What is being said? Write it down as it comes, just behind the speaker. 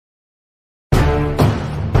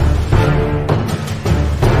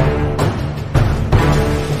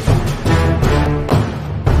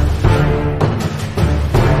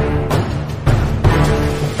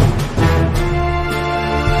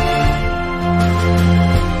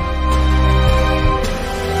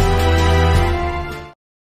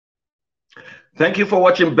Thank you for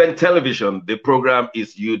watching Ben Television. The program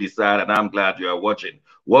is You Decide, and I'm glad you are watching.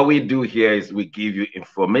 What we do here is we give you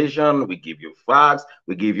information, we give you facts,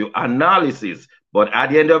 we give you analysis. But at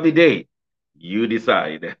the end of the day, you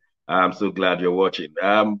decide. I'm so glad you're watching.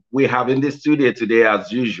 We have in the studio today,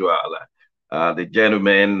 as usual, the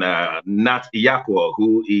gentleman, Nat Iyakwo,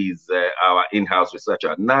 who is our in-house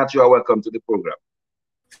researcher. Nat, you are welcome to the program.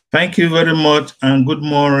 Thank you very much, and good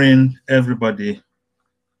morning, everybody.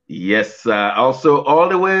 Yes, also all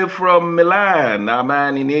the way from Milan, our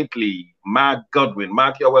man in Italy, Mark Godwin.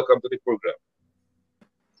 Mark, you're welcome to the program.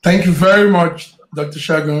 Thank you very much, Dr.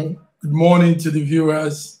 Segun. Good morning to the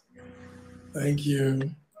viewers. Thank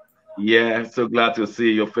you. Yeah, so glad to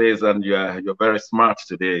see your face, and you're very smart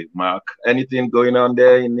today, Mark. Anything going on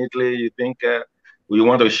there in Italy? You think we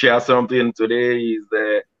want to share something today? Is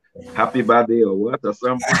happy birthday or what or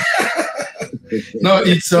something? No,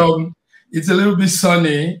 it's a little bit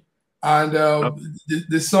sunny, and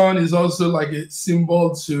the sun is also like a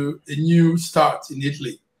symbol to a new start in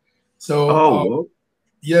Italy. So,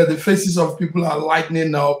 yeah, the faces of people are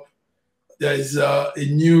lightening up. There is a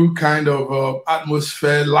new kind of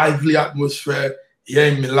atmosphere, lively atmosphere here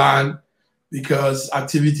in Milan, because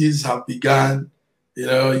activities have begun. You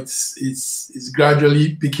know, it's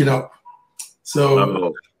gradually picking up.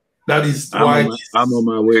 So. That is why I'm on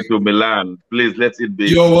my way to Milan. Please let it be.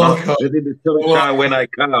 You're welcome. Let it be sunshine when I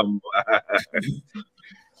come.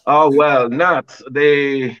 Oh well, Nat,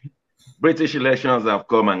 the British elections have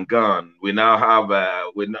come and gone. We now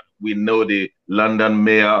have we know the London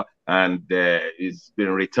mayor, and it's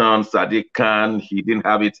been returned. Sadiq Khan. He didn't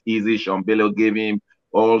have it easy. Sean Bello gave him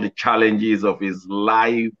all the challenges of his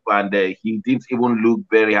life, and he didn't even look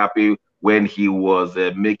very happy when he was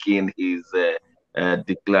making his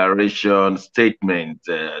declaration statement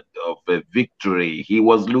of a victory. He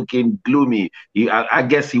was looking gloomy. I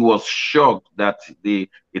guess he was shocked that it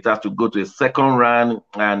has to go to a second round,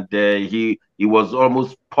 and he was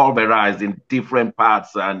almost pulverized in different parts.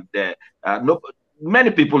 And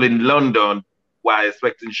many people in London were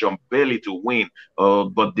expecting Sean Bailey to win,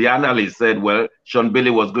 but the analyst said, well, Sean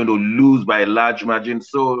Bailey was going to lose by a large margin.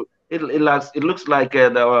 So it looks like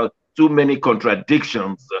there were too many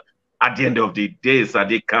contradictions. At the end of the day,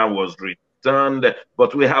 Sadiq Khan was returned,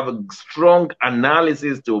 but we have a strong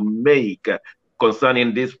analysis to make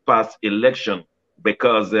concerning this past election,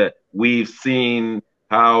 because we've seen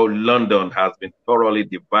how London has been thoroughly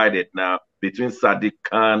divided now between Sadiq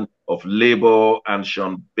Khan of Labour and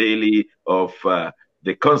Sean Bailey of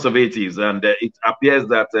the Conservatives. And it appears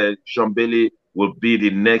that Sean Bailey will be the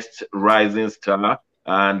next rising star.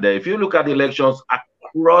 And if you look at the elections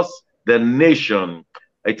across the nation,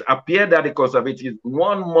 it appeared that the Conservatives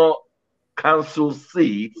won more council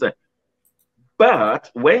seats,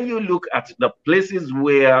 but when you look at the places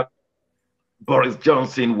where Boris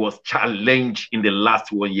Johnson was challenged in the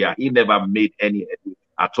last 1 year, he never made any headway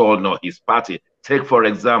at all, nor his party. Take, for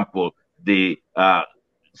example, the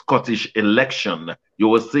Scottish election. You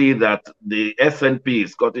will see that the SNP,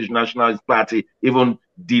 Scottish Nationalist Party, even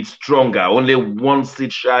did stronger, only 1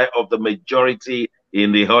 seat shy of the majority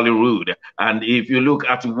in the Holyrood. And if you look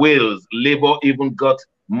at Wales, Labour even got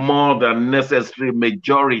more than necessary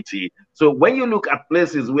majority. So when you look at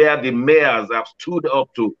places where the mayors have stood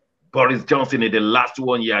up to Boris Johnson in the last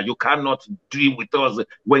 1 year, you cannot deal with us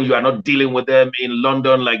when you are not dealing with them in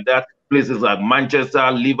London like that. Places like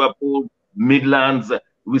Manchester, Liverpool, Midlands,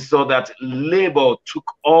 we saw that Labour took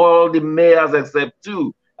all the mayors except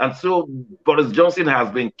 2. And so Boris Johnson has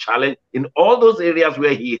been challenged in all those areas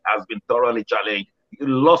where he has been thoroughly challenged. He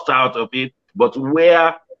lost out of it, but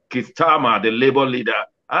where Keir Starmer, the Labour leader,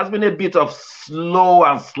 has been a bit of slow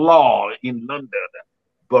and slow in London,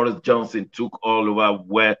 Boris Johnson took all over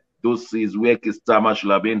where those seats where Keir Starmer should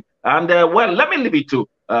have been. And well, let me leave it to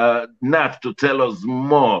Nat to tell us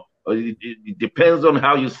more. It depends on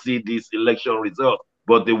how you see this election result,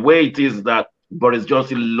 but the way it is that Boris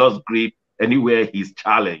Johnson lost grip anywhere he's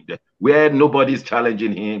challenged. Where nobody's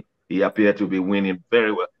challenging him, he appeared to be winning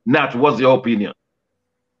very well. Nat, what's your opinion?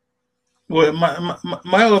 Well,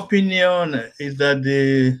 my opinion is that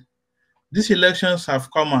these elections have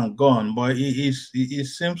come and gone, but it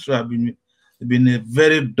seems to have been a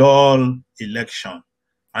very dull election,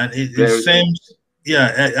 and it seems,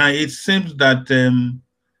 yeah, and it seems that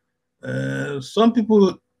some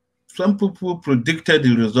people predicted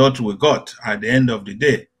the result we got at the end of the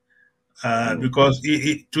day, because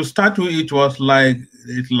to start with, it was like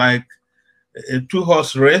a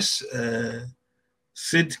 2-horse race.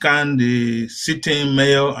 Sid Khan, the sitting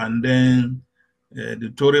mayor, and then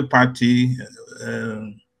the Tory party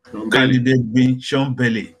candidate being Sean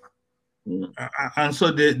Bailey. And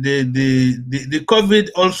so the COVID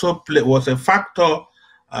also was a factor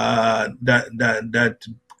that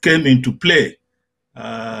came into play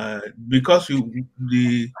because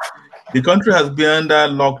the country has been under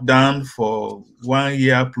lockdown for 1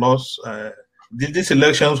 year plus. These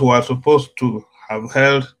elections were supposed to have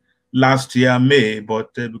held last year, May,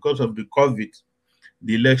 but because of the COVID,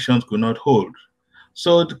 the elections could not hold.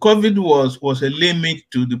 So the COVID was a limit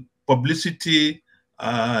to the publicity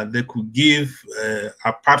they could give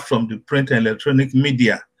apart from the print and electronic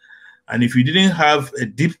media. And if you didn't have a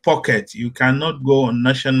deep pocket, you cannot go on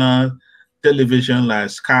national television like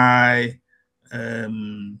Sky,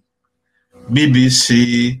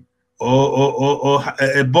 BBC, or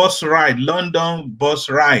a bus ride, London bus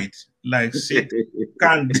ride, like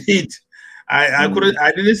Candid. I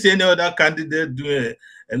didn't see any other candidate do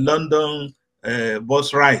a London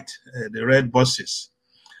bus ride, the red buses.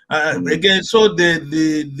 Again, so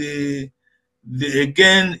the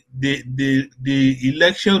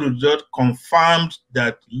election result confirmed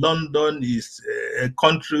that London is a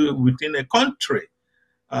country within a country,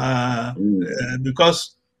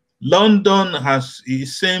 because London has, it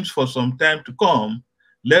seems for some time to come,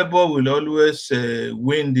 Labour will always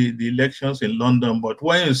win the elections in London. But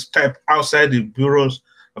when you step outside the boroughs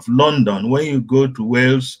of London, when you go to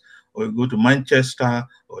Wales or you go to Manchester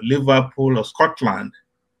or Liverpool or Scotland,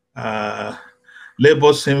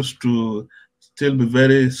 Labour seems to still be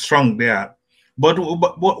very strong there. But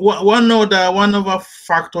one other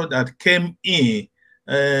factor that came in,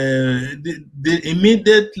 the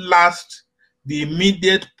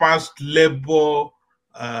immediate past Labour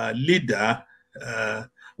leader,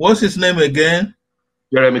 what's his name again?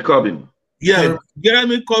 Jeremy Corbyn. Yeah,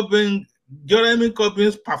 Jeremy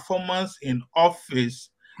Corbyn's performance in office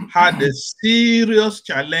had a serious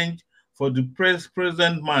challenge for the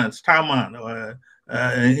present man, Starman,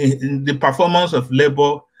 in the performance of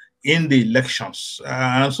Labour in the elections.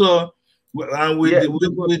 And so, and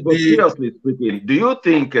seriously speaking, do you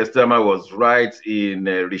think Starmer was right in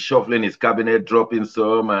reshuffling his cabinet, dropping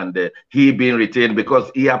some, and he being retained? Because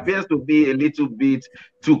he appears to be a little bit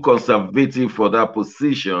too conservative for that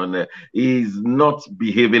position. He's not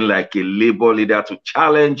behaving like a Labour leader to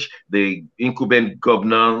challenge the incumbent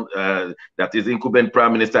governor, that is incumbent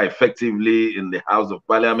prime minister, effectively in the House of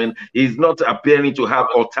Parliament. He's not appearing to have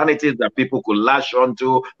alternatives that people could lash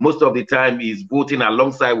onto. Most of the time, he's voting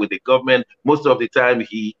alongside with the government. Most of the time,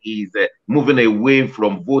 he is moving away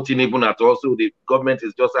from voting, even at also the government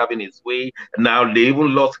is just having its way. Now, they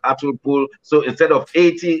even lost Hartlepool. So instead of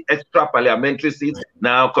 80 extra parliamentary seats,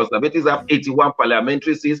 now Conservatives have 81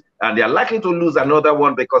 parliamentary seats, and they are likely to lose another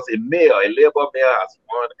one because a Labour mayor has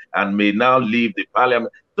won and may now leave the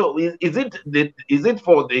parliament. So is it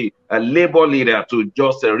for the Labour leader to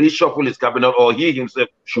just reshuffle his cabinet, or he himself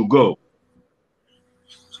should go?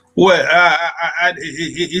 Well,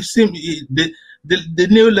 it seems the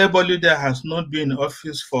new Labour leader has not been in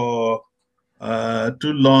office for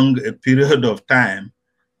too long a period of time,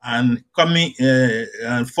 and coming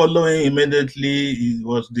and following immediately it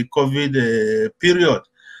was the COVID period.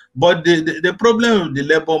 But the problem with the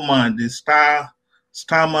Labour man, the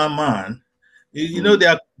Starmer man, you know,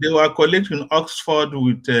 they were colleagues in Oxford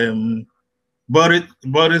with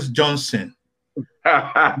Boris Johnson.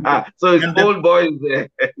 So it's old boys way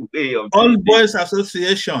of old boys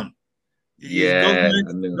association. Yeah,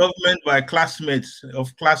 government by classmates,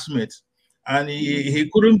 and he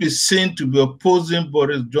couldn't be seen to be opposing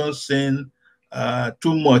Boris Johnson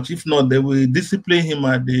too much. If not, they will discipline him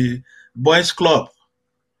at the boys' club.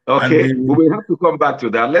 Okay, we will have to come back to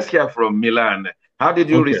that. Let's hear from Milan. How did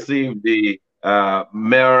you receive the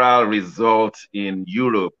mayoral result in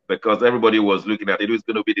Europe? Because everybody was looking at it. Who's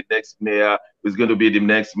going to be the next mayor? Who's going to be the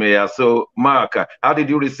next mayor? So, Mark, how did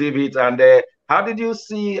you receive it? And how did you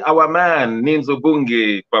see our man, Ninzo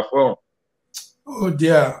Bunge, perform? Oh,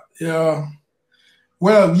 dear. Yeah.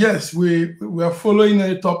 Well, yes, we are following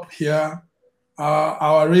it up here.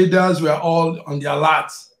 Our radars were all on the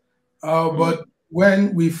alert. But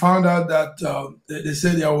when we found out that they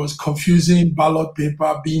said there was confusing ballot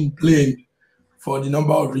paper being blamed for the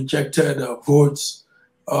number of rejected votes,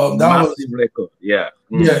 that was record. Yeah.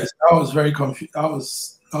 Yes, that was very confusing. That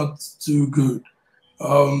was not too good.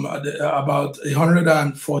 About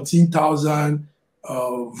 114,000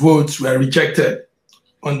 votes were rejected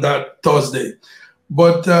on that Thursday.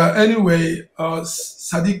 But anyway,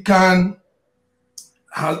 Sadiq Khan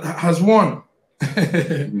has won.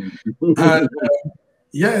 And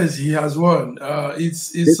yes, he has won. He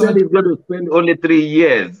said he's going to spend only 3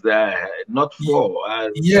 years, not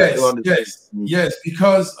 4. Yes,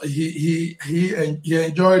 because he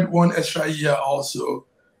enjoyed one extra year also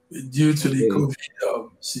due to the Okay. COVID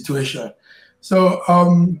situation. So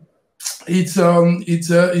it's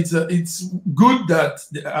good that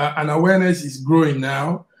an awareness is growing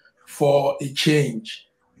now for a change,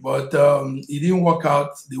 but it didn't work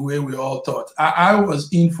out the way we all thought. I was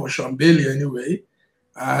in for Sean Bailey anyway,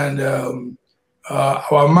 and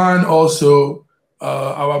our man also,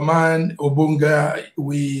 our man Obunga,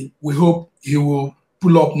 we hope he will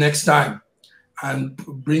pull up next time and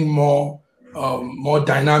bring more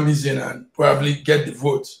dynamism and probably get the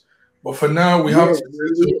votes. But for now, we have to.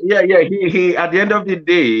 Yeah. He at the end of the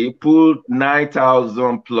day pulled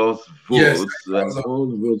 9,000 plus Yes, votes.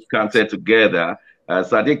 All votes counted together.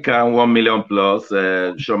 Sadiq Khan 1 million plus.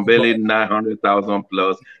 Shombele 900,000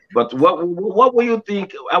 plus. But what will you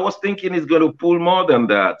think? I was thinking it's going to pull more than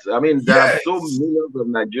that. I mean, there are yes, so millions of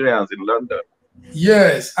Nigerians in London.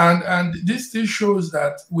 yes, and this still shows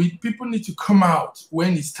that people need to come out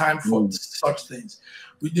when it's time for such things.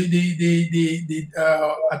 The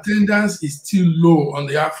attendance is still low on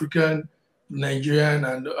the African, Nigerian,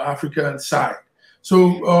 and African side.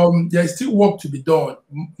 So there's still work to be done.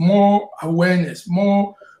 More awareness,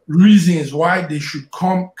 more reasons why they should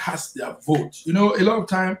come cast their vote. You know, a lot of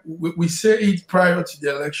time we say it prior to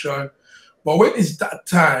the election, but when it's that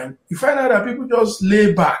time, you find out that people just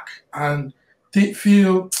lay back and they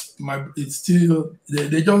feel it's still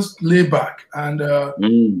they just lay back, and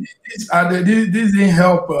this didn't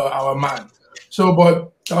help our man. So,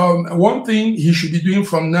 but one thing he should be doing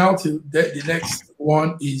from now till the next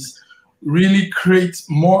one is really create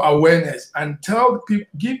more awareness and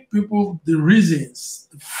give people the reasons,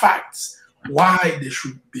 the facts why they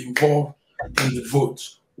should be involved in the vote,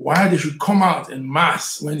 why they should come out en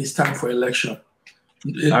masse when it's time for election.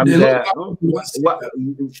 I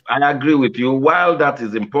agree with you. While that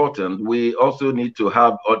is important, we also need to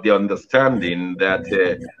have the understanding that,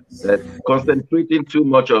 that concentrating too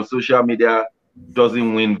much on social media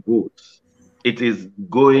doesn't win votes. It is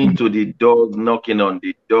going to the doors, knocking on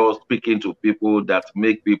the doors, speaking to people that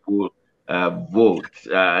make people vote.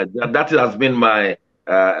 That has been my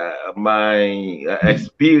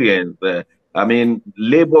experience. I mean,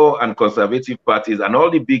 Labour and Conservative parties and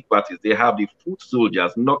all the big parties, they have the foot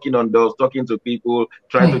soldiers knocking on doors, talking to people,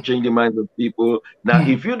 trying to change the minds of people. Now,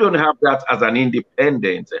 if you don't have that as an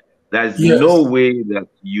independent, there's no way that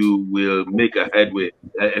you will make a headway.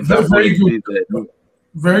 Very good.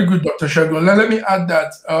 Very good, Dr. Segun. Let me add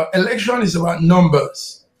that election is about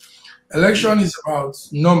numbers. Election is about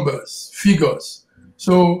numbers, figures.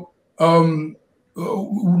 So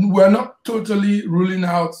we're not totally ruling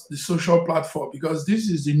out the social platform because this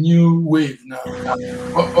is the new wave now.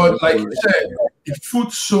 But like you said, the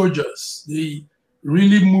foot soldiers, they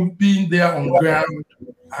really being there on ground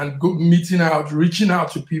and meeting out, reaching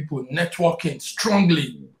out to people, networking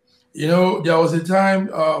strongly. You know, there was a time,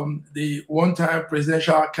 the one-time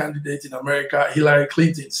presidential candidate in America, Hillary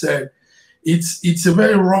Clinton, said, it's a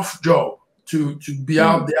very rough job to be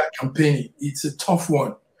out there campaigning. It's a tough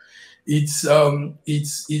one. It's very,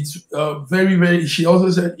 very, she also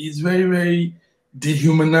said it's very, very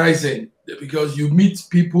dehumanizing because you meet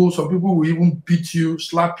people, some people will even beat you,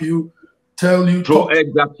 slap you, tell you, throw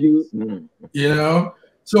eggs at you. You know.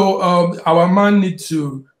 So our man needs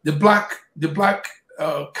to, the black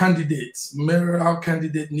candidates, mayoral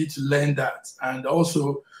candidate need to learn that. And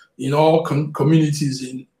also in all communities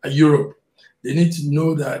in Europe, they need to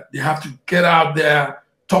know that they have to get out there,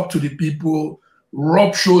 talk to the people,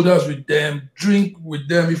 rub shoulders with them, drink with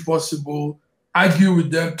them if possible, argue with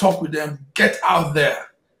them, talk with them, get out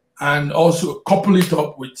there, and also couple it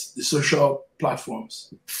up with the social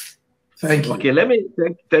platforms. Thank you. Okay,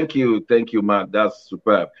 thank you, Mark. That's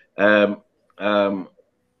superb.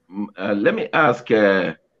 Let me ask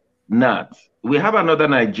Nat. We have another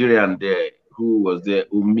Nigerian there who was there,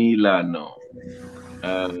 Umilano.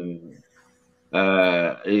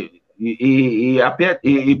 He appeared.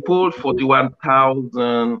 He pulled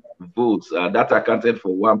 41,000 votes. That accounted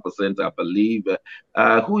for 1%, I believe.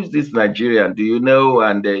 Who is this Nigerian? Do you know?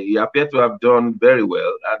 And he appeared to have done very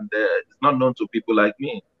well, and it's not known to people like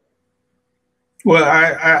me. Well,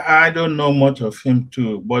 I don't know much of him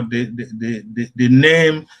too, but the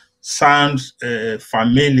name sounds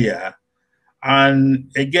familiar. And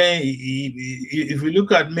again, if you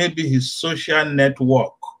look at maybe his social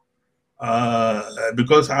network,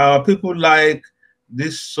 because our people like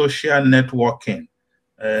this social networking,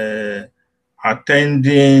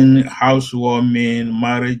 attending housewarming,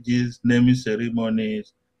 marriages, naming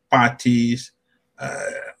ceremonies, parties,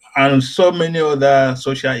 and so many other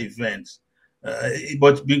social events.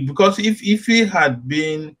 But because if he had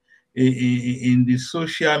been in the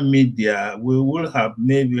social media, we would have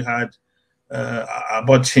maybe had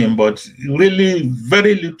about him, but really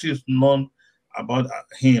very little is known about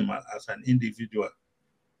him as an individual.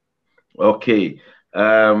 Okay.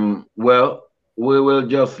 Well, we will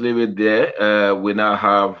just leave it there. We now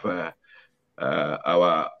have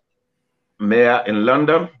our mayor in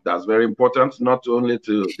London. That's very important, not only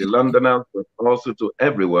to the Londoners, but also to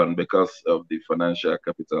everyone because of the financial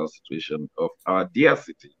capital situation of our dear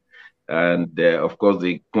city. And of course,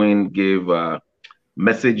 the Queen gave a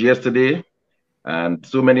message yesterday, and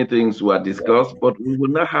so many things were discussed, but we will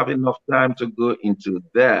not have enough time to go into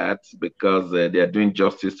that because they are doing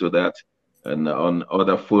justice to that and on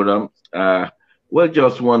other forums. We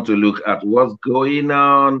just want to look at what's going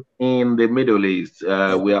on in the Middle East.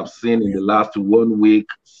 We have seen in the last 1 week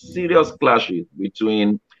serious clashes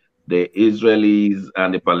between the Israelis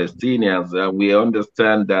and the Palestinians. We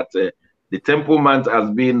understand that the Temple Mount has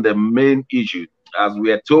been the main issue. As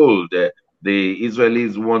we are told, the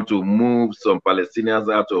Israelis want to move some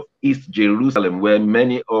Palestinians out of East Jerusalem, where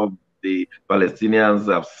many of the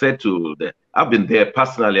Palestinians have settled. I've been there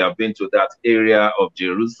personally. I've been to that area of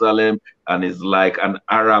Jerusalem, and it's like an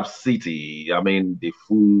Arab city. I mean, the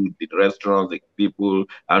food, the restaurants, the people,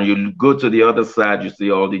 and you go to the other side, you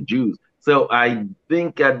see all the Jews. So I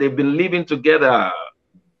think they've been living together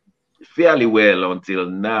fairly well until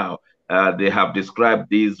now. They have described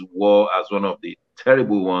this war as one of the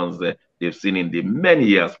terrible ones they've seen in the many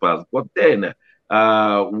years past. But then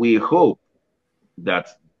we hope that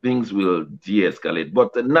things will de-escalate.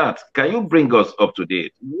 But Nat, can you bring us up to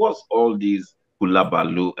date? What's all this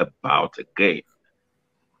hullabaloo about again?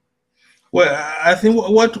 Well, I think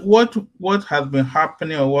what has been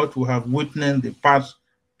happening or what we have witnessed the past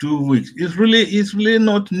 2 weeks is really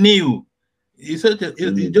not new. It's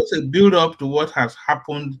just a build up to what has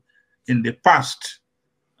happened in the past,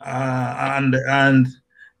 and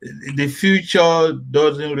the future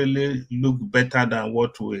doesn't really look better than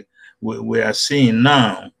what we are seeing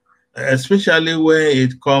now, especially when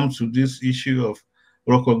it comes to this issue of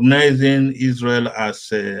recognizing Israel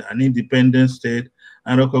as an independent state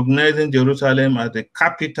and recognizing Jerusalem as the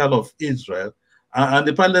capital of Israel. And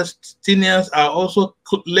the Palestinians are also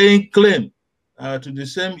laying claim to the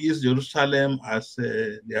same East Jerusalem as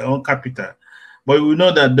their own capital. But we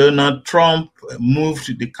know that Donald Trump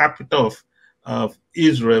moved the capital of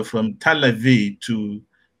Israel from Tel Aviv to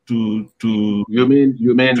You mean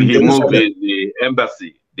he moved the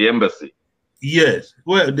embassy? The embassy. Yes.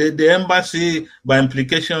 Well, the embassy, by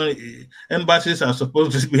implication, embassies are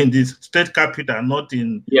supposed to be in the state capital, not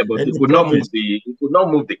in but he could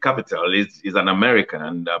not move the capital. He's an American,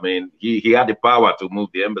 and I mean he had the power to move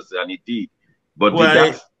the embassy, and he did. But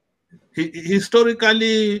well,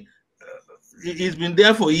 historically, he's been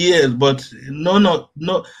there for years, but no.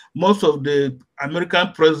 Most of the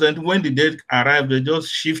American presidents, when the date arrived, they just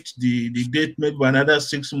shift the date maybe by another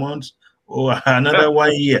 6 months or another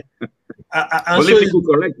 1 year. Political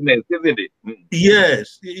correctness, isn't it?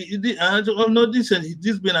 Yes. This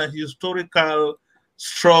has been a historical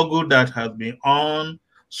struggle that has been on,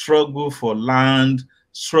 struggle for land,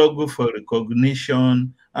 struggle for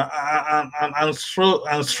recognition, and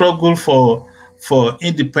struggle for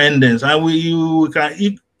independence. And we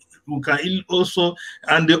can also,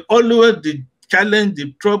 and the challenge,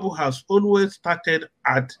 the trouble has always started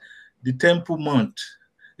at the Temple Mount.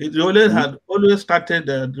 It had always started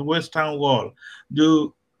at the Western Wall. The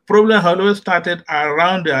problem had always started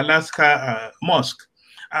around the Alaska Mosque.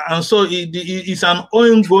 And so it's an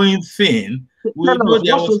ongoing thing. What's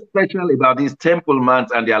so special about this Temple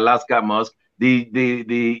Mount and the Alaska Mosque?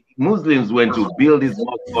 The Muslims went to build this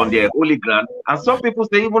mosque on their holy ground, and some people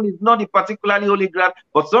say even it's not the particularly holy ground,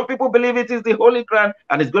 but some people believe it is the holy ground,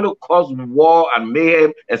 and it's going to cause war and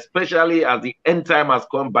mayhem, especially as the end time has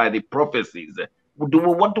come by the prophecies.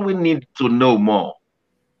 What do we need to know more?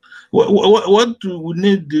 What we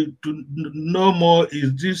need to know more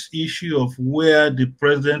is this issue of where the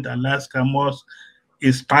present Alaska Mosque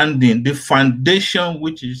is standing, the foundation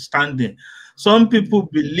which is standing. Some people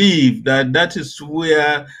believe that is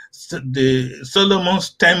where the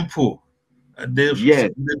Solomon's temple,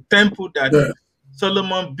 the temple that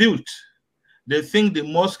Solomon built, they think the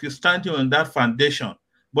mosque is standing on that foundation.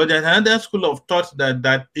 But there's another school of thought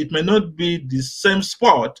that it may not be the same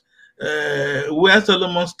spot where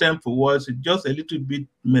Solomon's temple was, just a little bit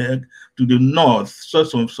to the north, so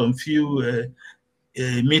some few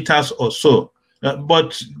meters or so.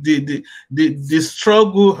 But the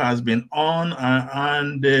struggle has been on,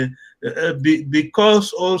 and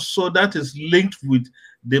because also that is linked with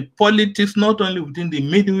the politics, not only within the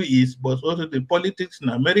Middle East, but also the politics in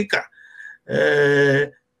America.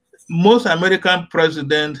 Most American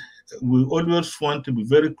presidents we always want to be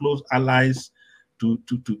very close allies to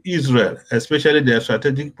Israel, especially their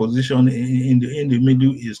strategic position in the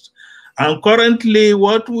Middle East. And currently,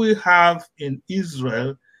 what we have in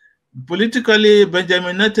Israel, politically,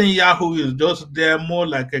 Benjamin Netanyahu is just there more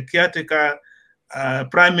like a caretaker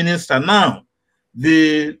prime minister now.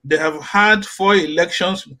 They have had 4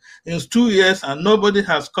 elections in 2 years, and nobody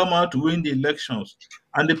has come out to win the elections.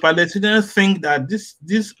 And the Palestinians think that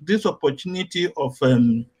this opportunity of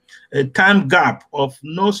a time gap of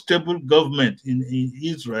no stable government in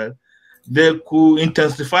Israel, they could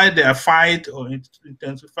intensify their fight or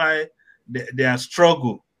intensify their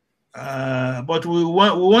struggle. But we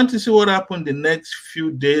want to see what happens the next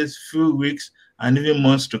few days, few weeks, and even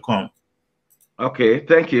months to come. Okay,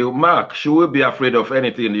 thank you. Mark, should we be afraid of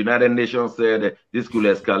anything? The United Nations said this could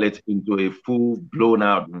escalate into a full blown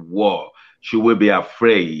out war. Should we be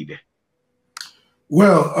afraid?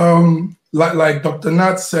 Well, like Dr.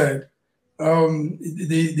 Nat said,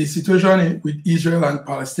 the situation with Israel and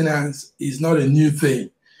Palestinians is not a new thing.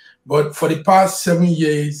 But for the past 7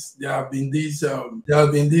 years, there have been these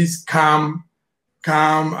calm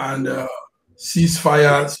and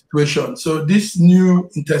ceasefire situation. So this new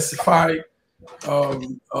intensified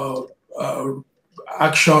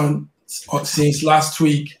action since last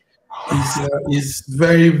week is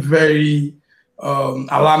very, very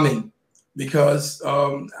alarming, because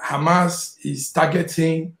Hamas is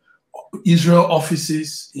targeting Israel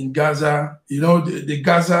offices in Gaza. You know, the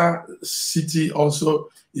Gaza city also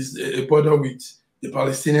is a border with the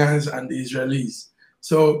Palestinians and the Israelis.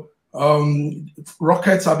 So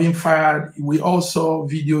rockets are being fired. We also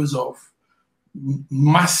videos of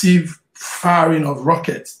massive firing of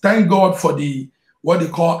rockets. Thank God for what they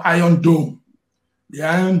call Iron Dome. The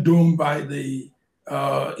Iron Dome by the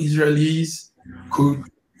Israelis could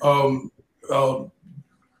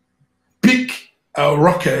pick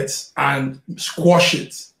rockets and squash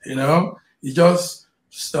it. You know, it just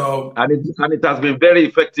and it has been very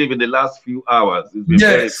effective in the last few hours. It's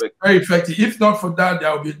been very effective. If not for that,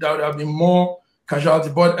 there would have been more casualty.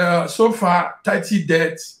 But so far, 30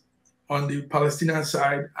 deaths on the Palestinian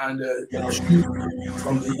side and 2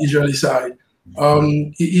 from the Israeli side.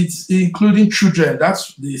 It's including children.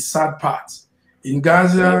 That's the sad part. In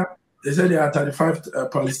Gaza, they said there are 35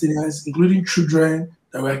 Palestinians, including children,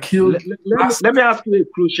 that were killed. Let me ask you a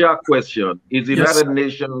crucial question. Is the United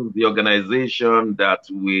Nations the organization that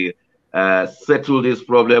will settle this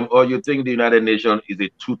problem, or you think the United Nations is a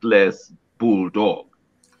toothless bulldog?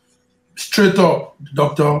 Straight up,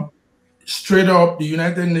 Doctor. Straight up, the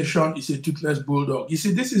United Nations is a toothless bulldog. You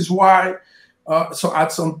see, this is why, so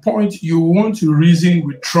at some point, you want to reason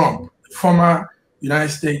with Trump, the former United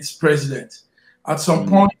States president. At some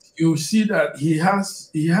point, you see that he has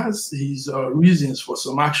his reasons for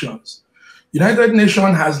some actions. United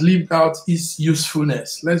Nations has lived out its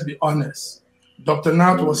usefulness. Let's be honest. Dr.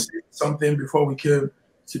 Nat was saying something before we came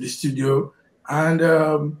to the studio, and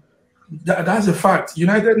that's a fact.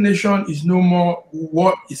 United Nations is no more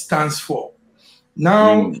what it stands for.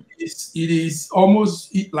 Now it is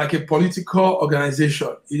almost like a political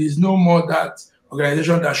organization. It is no more that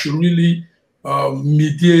organization that should really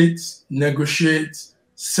mediate, negotiate,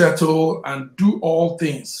 settle, and do all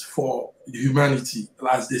things for humanity,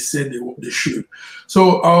 as they said they should.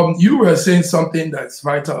 So you were saying something that's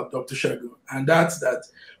vital, Dr. Segun, and that's that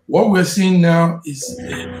what we're seeing now is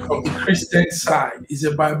from the Christian side is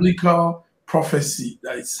a biblical prophecy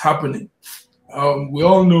that is happening. We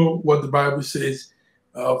all know what the Bible says,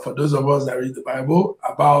 for those of us that read the Bible,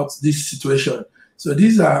 about this situation. So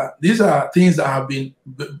these are things that have been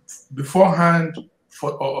beforehand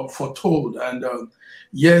foretold, and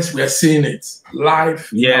yes, we are seeing it live.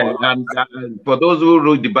 Yeah, and for those who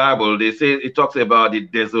read the Bible, they say it talks about the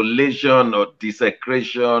desolation or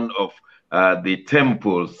desecration of the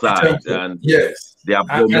temple site and the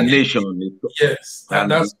abomination.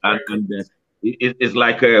 It's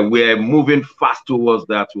like we're moving fast towards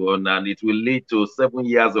that one, and it will lead to 7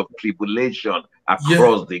 years of tribulation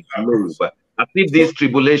across the globe. I think this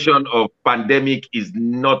tribulation of pandemic is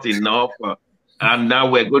not enough. And now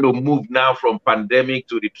we're going to move now from pandemic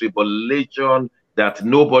to the tribulation that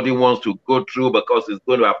nobody wants to go through because it's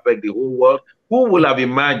going to affect the whole world. Who would have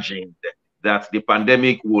imagined that the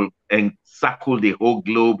pandemic will encircle the whole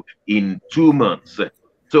globe in 2 months?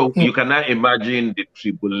 So you cannot imagine the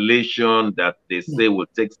tribulation that they say will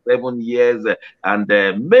take 7 years. And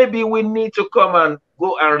maybe we need to come and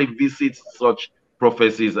go and revisit such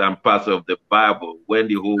prophecies and parts of the Bible when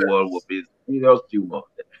the whole world will be serious tumor.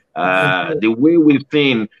 The way we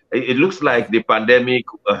think, it looks like the pandemic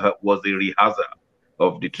was a rehearsal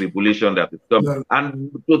of the tribulation that is coming.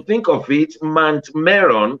 And to think of it, Mount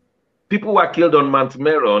Meron People were killed on Mount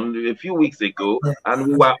Meron a few weeks ago, and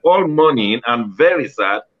we were all mourning and very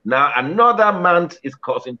sad. Now another mount is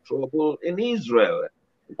causing trouble in Israel.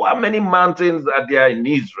 How many mountains are there in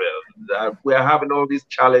Israel? We are having all these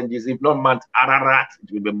challenges. If not Mount Ararat,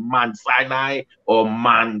 it will be Mount Sinai or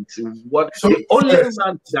Mount what? So, the only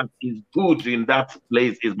mount that is good in that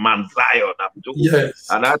place is Mount Zion. Yes.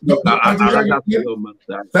 And let me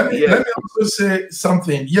also say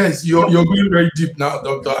something. Yes, you're going very deep now,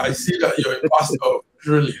 Doctor. I see that you're a pastor,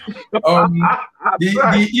 really.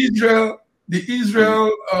 The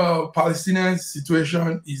Israel-Palestinian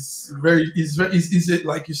situation is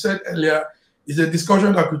like you said earlier, is a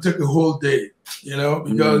discussion that could take a whole day,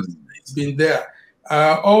 because it's been there.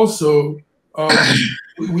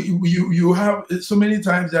 You have so many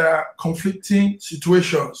times there are conflicting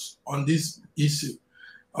situations on this issue.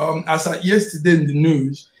 As of yesterday in the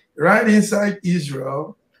news, right inside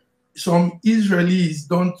Israel, some Israelis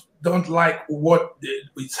don't like what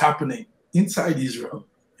is happening inside Israel.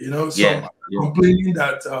 Some complaining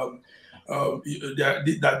that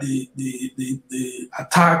the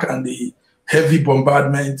attack and the heavy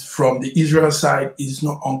bombardment from the Israel side is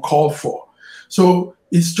not uncalled for. So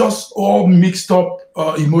it's just all mixed up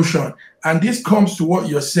emotion. And this comes to what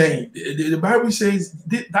you're saying. The Bible says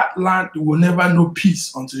that land will never know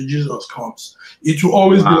peace until Jesus comes. It will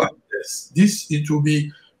always be like this. It will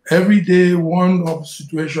be every day one of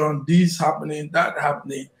situation, this happening, that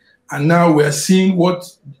happening. And now we're seeing what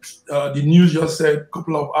the news just said a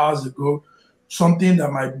couple of hours ago, something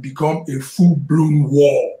that might become a full-blown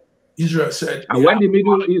war. Israel said. And when the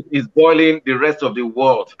Middle East is boiling, the rest of the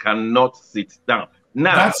world cannot sit down.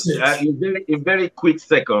 Now, that's it. In very quick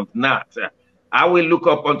seconds, Nat, I will look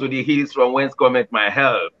up onto the hills from whence cometh my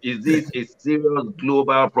help. Is this a serious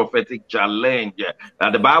global prophetic challenge?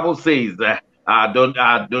 The Bible says, I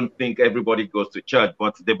don't think everybody goes to church,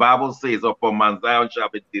 but the Bible says, upon Mount Zion shall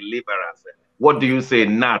be deliverance. What do you say,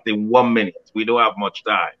 Nat, in 1 minute? We don't have much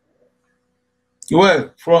time.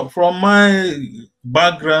 Well, from my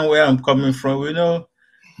background, where I'm coming from,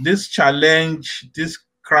 this challenge, this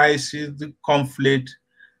crisis, the conflict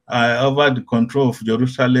over the control of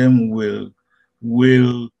Jerusalem will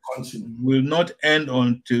not end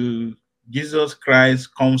until Jesus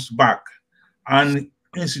Christ comes back. And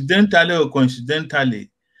incidentally or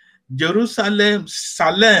coincidentally, Jerusalem,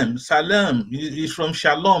 Salem is from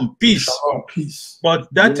Shalom, peace. Shalom, peace. But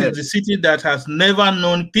that is the city that has never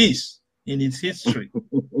known peace in its history.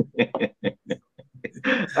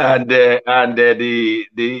 and the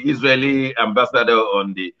Israeli ambassador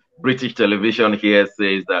on the British television here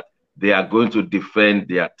says that they are going to defend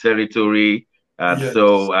their territory, and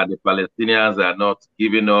the Palestinians are not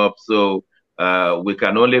giving up. So we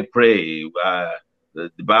can only pray.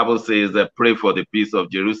 The Bible says pray for the peace of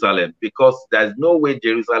Jerusalem, because there's no way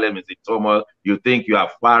Jerusalem is in turmoil. You think you are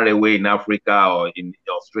far away in Africa or in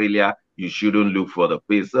Australia, you shouldn't look for the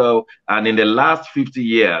peace. So, and in the last 50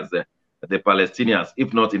 years, the Palestinians,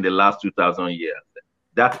 if not in the last 2,000 years,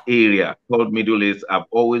 that area called Middle East have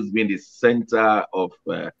always been the center of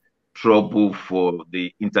trouble for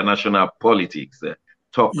the international politics.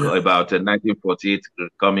 Talk about 1948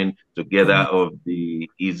 coming together of the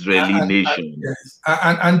Israeli nation.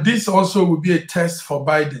 And this also will be a test for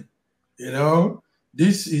Biden.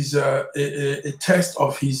 This is a test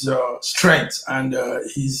of his strength and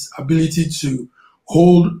his ability to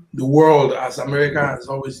hold the world as America has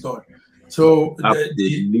always done. So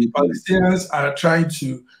the Palestinians are trying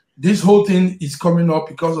to, this whole thing is coming up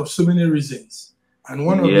because of so many reasons. And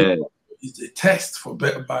one of them is a test for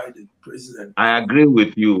Biden, president. I agree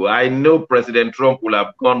with you. I know President Trump will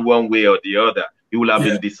have gone one way or the other. He will have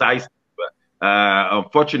been decisive.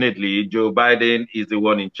 Unfortunately, Joe Biden is the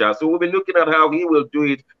one in charge. So we'll be looking at how he will do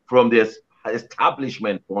it from the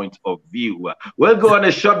establishment point of view. We'll go on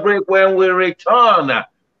a short break. When we return.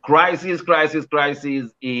 Crisis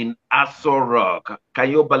in Aso Rock. Can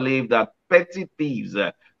you believe that petty thieves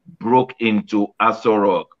broke into Aso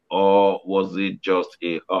Rock, or was it just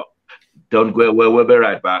a hop? Don't go. We'll be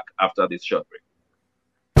right back after this short break.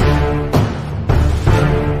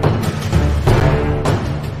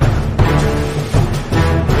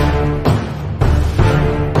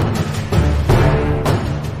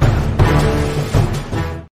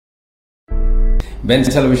 Ben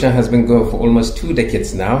Television has been going for almost 2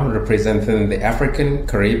 decades now, representing the African,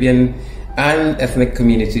 Caribbean, and ethnic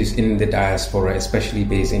communities in the diaspora, especially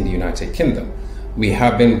based in the United Kingdom. We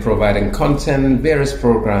have been providing content, various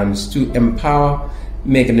programs to empower,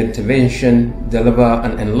 make an intervention, deliver,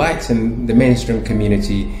 and enlighten the mainstream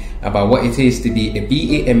community about what it is to be a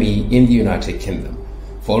BAME in the United Kingdom.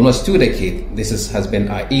 For almost 2 decades, this has been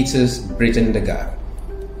our ethos, bridging the gap.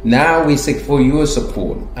 Now we seek for your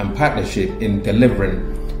support and partnership in delivering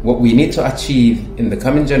what we need to achieve in the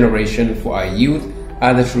coming generation for our youth,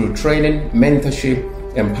 either through training, mentorship,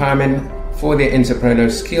 empowerment for their entrepreneurial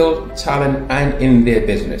skill, talent, and in their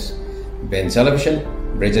business. Ben Television,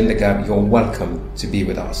 Bridging the Gap, you're welcome to be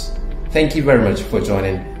with us. Thank you very much for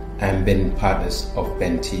joining and being partners of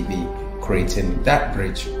Ben TV, creating that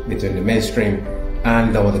bridge between the mainstream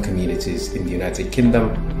and the other communities in the United Kingdom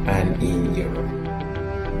and in Europe.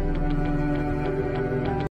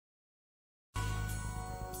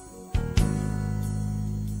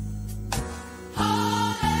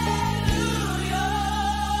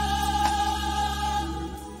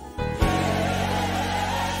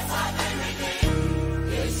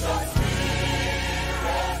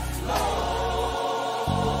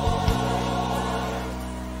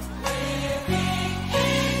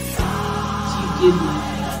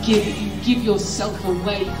 Give yourself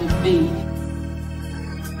away for me.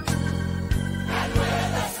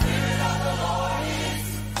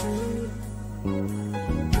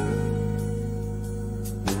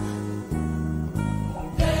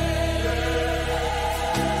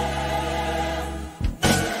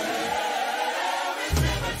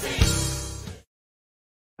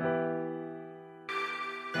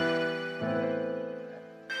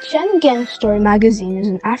 Segun Story magazine is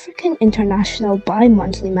an African international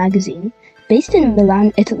bi-monthly magazine based in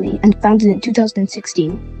Milan, Italy, and founded in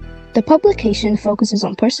 2016. The publication focuses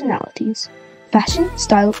on personalities, fashion,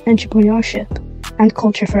 style, entrepreneurship, and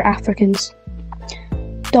culture for Africans.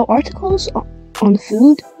 The articles on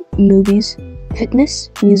food, movies, fitness,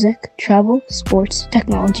 music, travel, sports,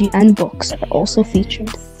 technology, and books are also featured.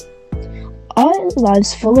 Our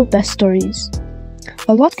lives full of best stories.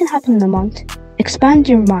 A lot can happen in a month. Expand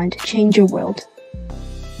your mind, change your world.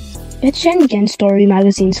 Get Segun Story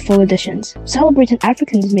magazine's full editions. Celebrating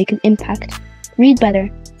Africans make an impact. Read better,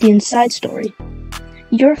 the inside story.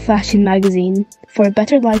 Your fashion magazine for a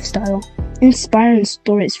better lifestyle. Inspiring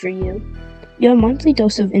stories for you. Your monthly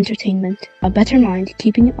dose of entertainment. A better mind,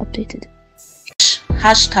 keeping you updated.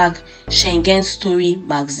 Hashtag Segun Story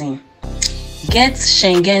magazine. Get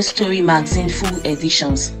Segun Story magazine full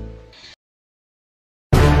editions.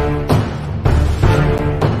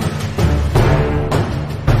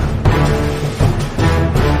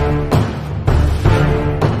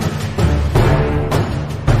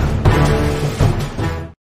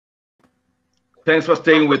 Thanks for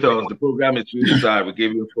staying with us. The program is You Decide. We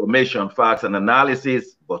give you information, facts, and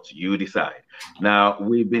analysis, but you decide. Now,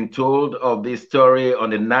 we've been told of this story on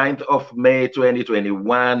the 9th of May,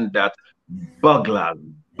 2021, that burglars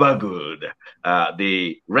burgled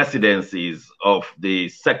the residences of the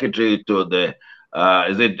secretary to the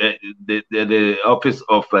the office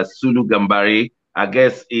of Sulu Gambari. I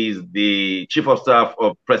guess is the chief of staff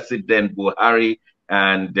of President Buhari,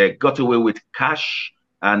 and they got away with cash.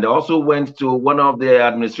 And they also went to one of the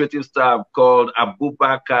administrative staff called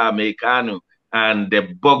Abubakar Mekanu, and they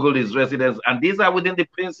burgled his residence. And these are within the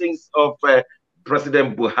precincts of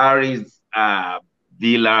President Buhari's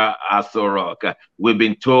Villa Asorok. We've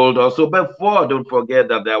been told also before, don't forget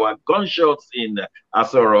that there were gunshots in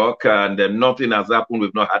Asorok, and nothing has happened.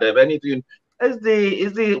 We've not heard of anything. What's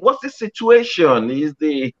the situation? Is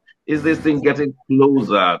this thing getting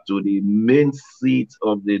closer to the main seat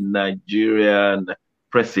of the Nigerian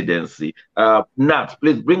presidency? Nat,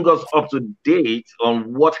 please bring us up to date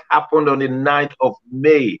on what happened on the 9th of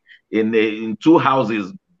May in two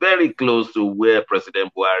houses very close to where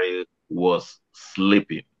President Buhari was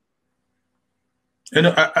sleeping. You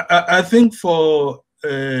know, I think for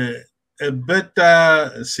a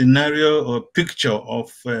better scenario or picture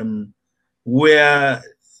of where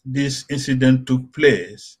this incident took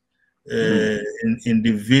place in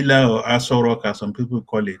the villa or Asorok, as some people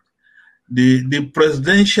call it, the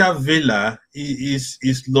presidential villa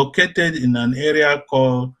is located in an area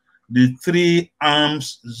called the Three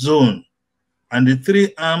Arms Zone. And the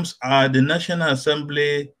three arms are the National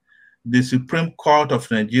Assembly, the Supreme Court of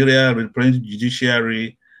Nigeria, representing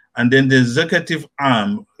judiciary, and then the executive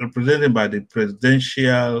arm, represented by the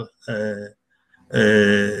presidential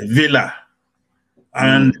villa.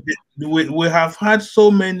 And we have had so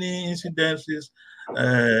many incidences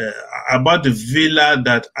about the villa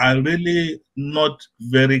that are really not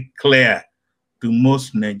very clear to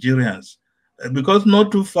most Nigerians. Because not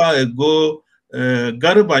too far ago,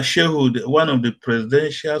 Garba Shehu, one of the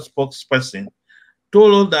presidential spokesperson,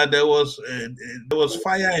 told us that there was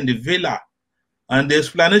fire in the villa, and the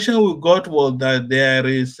explanation we got was that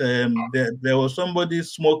there was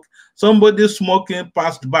somebody smoking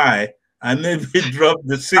passed by and maybe dropped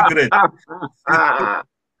the cigarette.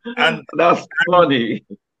 And that's funny.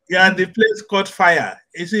 Yeah, the place caught fire.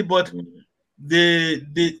 You see, but the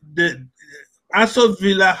Aso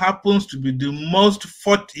Villa happens to be the most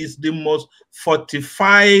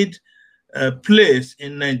fortified place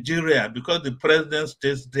in Nigeria because the president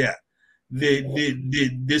stays there.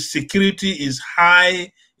 The security is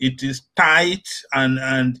high, it is tight,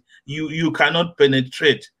 and you cannot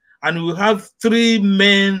penetrate. And we have three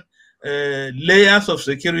main layers of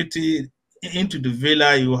security into the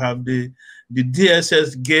villa. You have the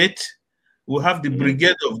DSS gate, we have the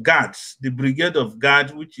brigade of guards,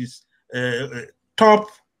 which is top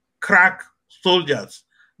crack soldiers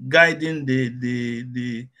guiding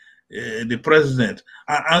the president.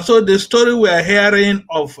 And so the story we are hearing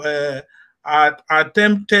of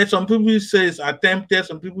attempted, some people say it's attempted,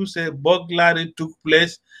 some people say burglary took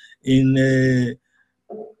place in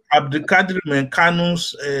Abdulkadir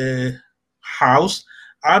Mekanu's house.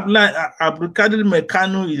 Abdulkadir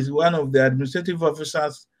Mekanu is one of the administrative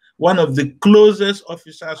officers, one of the closest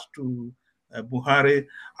officers to Buhari,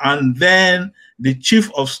 and then the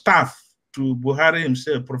chief of staff to Buhari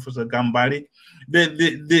himself, Professor Gambari.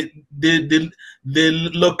 The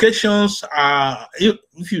locations are,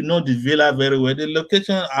 if you know the villa very well, the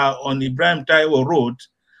locations are on Ibrahim Taiwo Road.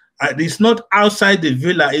 It's not outside the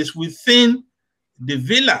villa, it's within the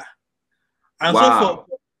villa. And so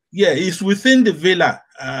it's within the villa.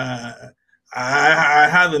 I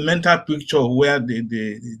have a mental picture where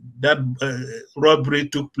that robbery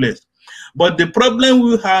took place. But the problem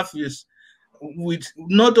we have is with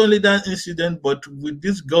not only that incident, but with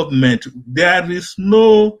this government, there is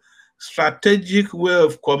no strategic way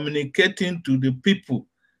of communicating to the people.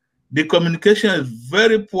 The communication is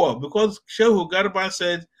very poor because Shehu Garba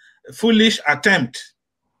said foolish attempts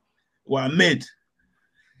were made.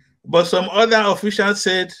 But some other officials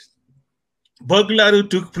said burglary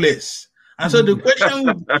took place. And so the question,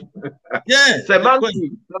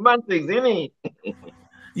 semantics, isn't it?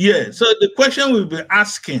 Yeah, so the question we'll be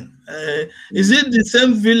asking, is it the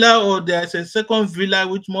same villa or there's a second villa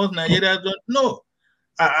which most Nigerians don't know?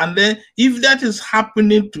 And then if that is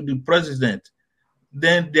happening to the president,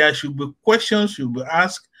 then there should be questions should be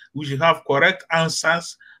asked, we should have correct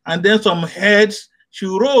answers, and then some heads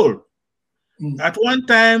should roll. At one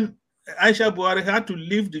time, Aisha Buhari had to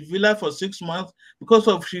leave the villa for 6 months because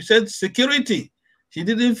of, she said, security. She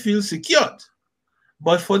didn't feel secured.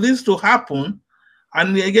 But for this to happen,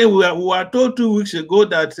 and again, we were told 2 weeks ago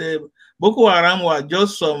that Boko Haram were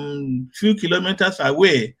just some few kilometers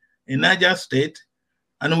away in Niger State,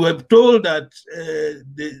 and we were told that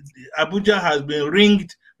Abuja has been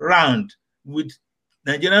ringed round with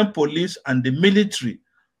Nigerian police and the military.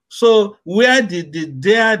 So where did the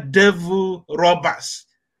daredevil robbers,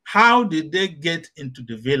 how did they get into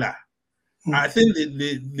the villa? I think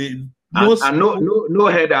the most... And no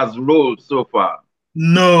head has rolled so far.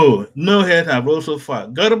 No head have rolled so far.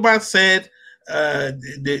 Garba said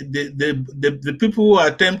the people who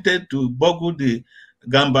attempted to burgle the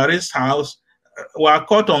Gambari's house were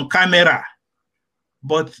caught on camera.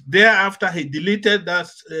 But thereafter, he deleted that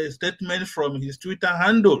statement from his Twitter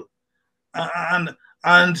handle.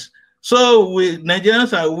 And so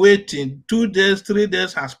Nigerians are waiting. 2 days, 3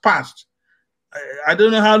 days has passed. I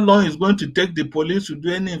don't know how long it's going to take the police to do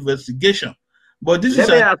any investigation. But this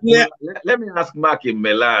let me ask Mark in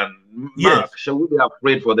Milan. Mark, yes. Should we be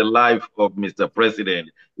afraid for the life of Mr. President?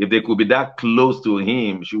 If they could be that close to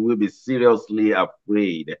him, should we be seriously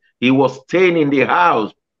afraid? He was staying in the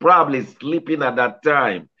house, probably sleeping at that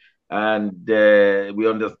time. And we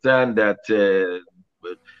understand that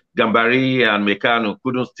Gambari and Mekano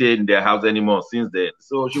couldn't stay in their house anymore since then.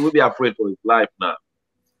 So should we be afraid for his life now?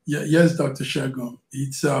 Yeah, yes, Dr. Segun.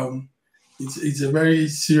 It's a very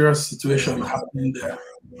serious situation happening there.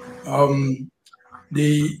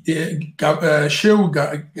 Shehu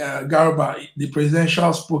Garba, the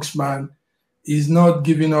presidential spokesman, is not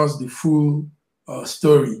giving us the full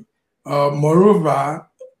story. Moreover,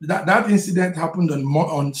 that incident happened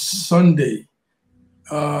on Sunday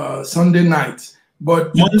night.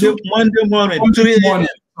 But Monday morning, 3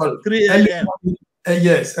 a.m.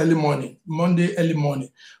 Yes, early morning, Monday early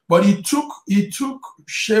morning. But it took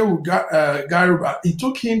Shehu Garba, it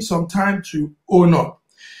took him some time to own up.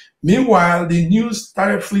 Meanwhile, the news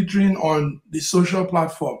started filtering on the social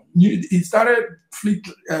platform. It started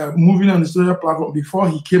moving on the social platform before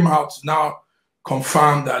he came out to now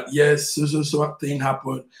confirm that yes, so thing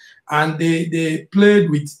happened. And they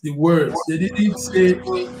played with the words. They didn't say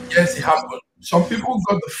yes, it happened. Some people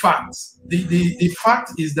got the facts. The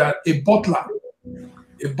fact is that a butler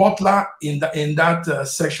in that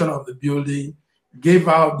section of the building gave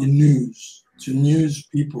out the news to news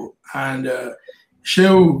people, and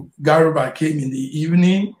Shehu Garba came in the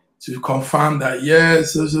evening to confirm that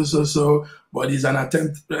yes, so, but it's an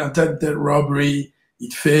attempted robbery.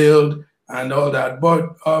 It failed and all that.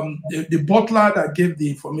 But the butler that gave the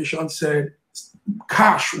information said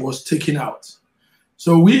cash was taken out.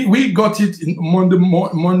 So we got it in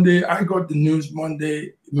Monday. I got the news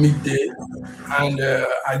Monday midday, and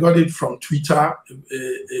I got it from Twitter,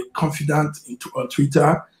 a confidant on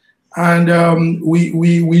Twitter, and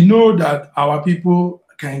we know that our people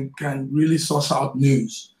can really source out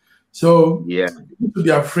news. So yeah, we need to be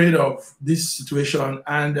afraid of this situation,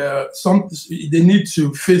 and they need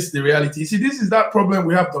to face the reality. See, this is that problem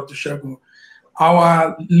we have, Dr. Segun.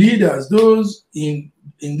 Our leaders, those in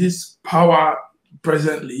this power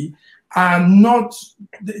presently, are not,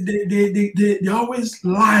 they're always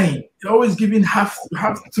lying. They're always giving half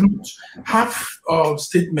truth, half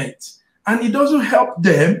statement. And it doesn't help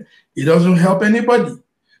them. It doesn't help anybody.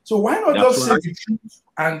 So why not just say the truth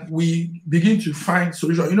and we begin to find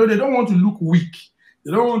solution? You know, they don't want to look weak.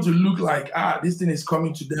 They don't want to look like, this thing is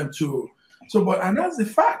coming to them too. So, and that's the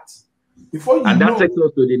fact. Before you that takes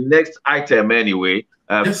us to the next item anyway.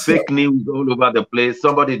 Yes, fake news all over the place.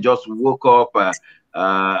 Somebody just woke up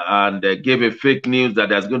and gave a fake news that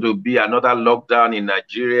there's going to be another lockdown in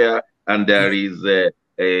Nigeria, and there is there's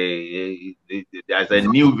a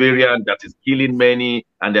new variant that is killing many,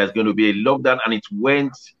 and there's going to be a lockdown, and it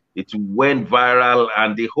went viral,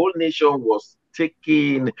 and the whole nation was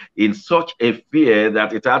taken in such a fear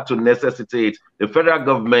that it had to necessitate the federal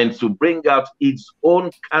government to bring out its own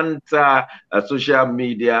counter social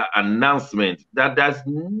media announcement that there's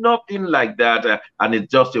nothing like that, and it's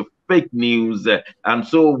just a fake news. And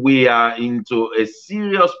so we are into a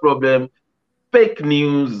serious problem. Fake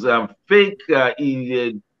news, fake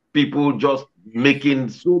people just making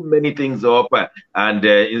so many things up, and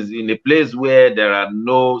is in a place where there are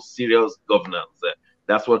no serious governance.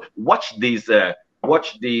 That's what. Watch this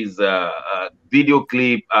video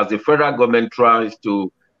clip as the federal government tries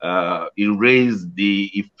to erase the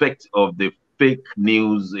effect of the fake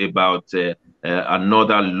news about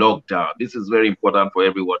another lockdown. This is very important for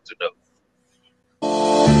everyone to know.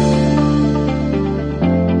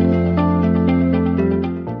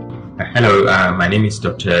 Hello, my name is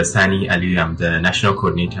Dr. Sani Ali. I'm the National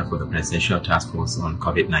Coordinator for the Presidential Task Force on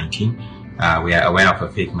COVID-19. We are aware of a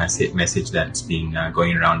fake message that's been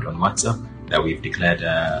going around on WhatsApp that we've declared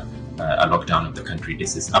a lockdown of the country.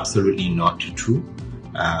 This is absolutely not true.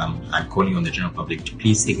 I'm calling on the general public to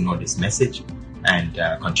please ignore this message and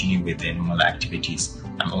continue with their normal activities.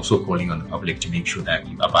 I'm also calling on the public to make sure that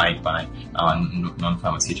you abide by our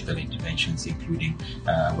non-pharmaceutical interventions, including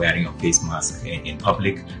wearing a face mask in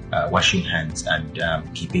public, washing hands, and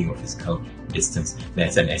keeping your physical distance.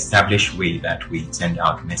 There's an established way that we send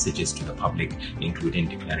out messages to the public, including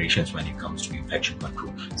declarations when it comes to infection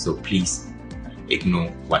control. So please ignore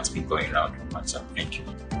what's been going around on WhatsApp. Thank you.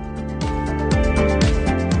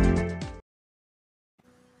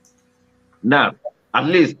 Now, at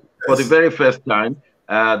least for the very first time,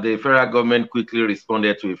 the federal government quickly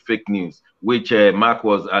responded to a fake news, which Mark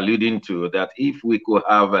was alluding to, that if we could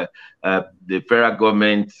have the federal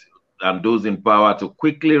government and those in power to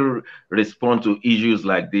quickly respond to issues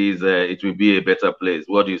like these, it will be a better place.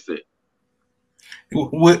 What do you say?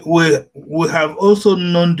 We have also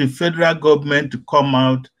known the federal government to come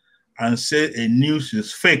out and say a news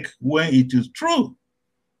is fake when it is true.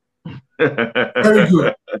 Very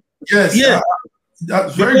good. Yes. Yeah.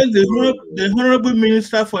 That's very because the Honorable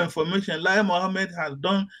Minister for Information, Lai Mohammed, has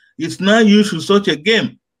done, it's not used to such a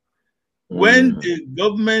game. When the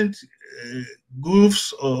government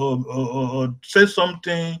goofs or says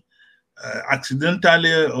something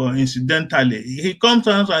accidentally or incidentally, he comes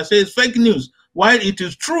out and says fake news, while it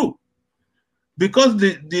is true. Because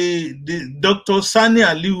the Dr. Sani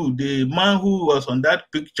Aliu, the man who was on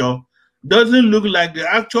that picture, doesn't look like the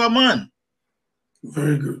actual man.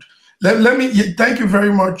 Very good. Let me thank you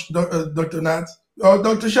very much, Dr. Nat.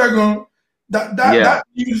 Dr. Segun, that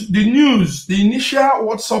news, the initial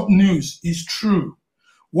WhatsApp news is true.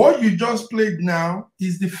 What you just played now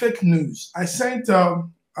is the fake news. I sent,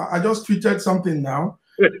 I just tweeted something now.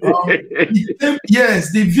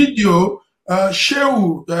 Yes, the video,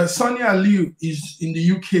 Shehu, Sani Aliu is in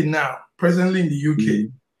the UK now, presently in the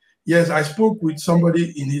UK. Yes, I spoke with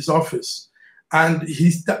somebody in his office. And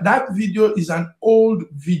that video is an old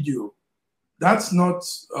video. That's not,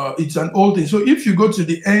 it's an old thing. So if you go to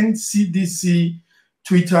the NCDC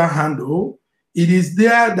Twitter handle, it is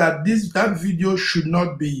there that that video should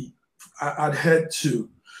not be adhered to.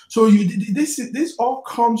 So this all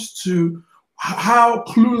comes to how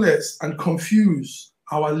clueless and confused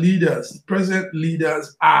our leaders, present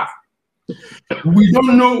leaders are. We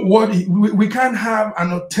don't know we can't have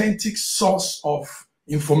an authentic source of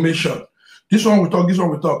information. This one we talk, this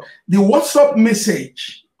one we talk. The WhatsApp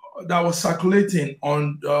message that was circulating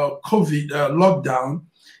on COVID lockdown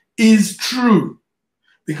is true,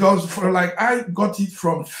 because I got it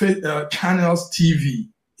from Channels TV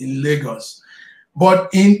in Lagos. But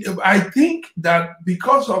I think that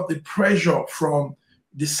because of the pressure from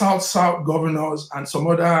the South governors and some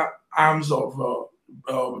other arms of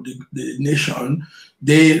the nation,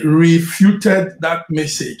 they refuted that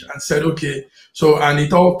message and said, okay, and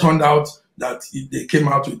it all turned out that they came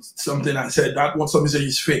out with something and said that WhatsApp message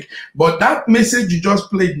is fake. But that message you just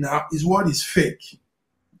played now is what is fake.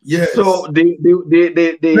 Yes. So the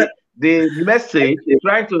message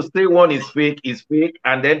trying to say one is fake,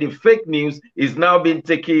 and then the fake news is now being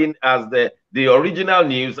taken as the original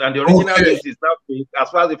news, and the original news is now fake as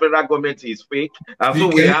far as the federal government is fake. And so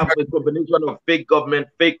we have a combination of fake government,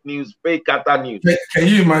 fake news, fake counter news. Can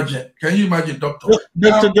you imagine? Can you imagine, Doctor?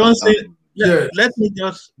 Dr. Johnson, let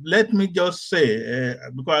me just say,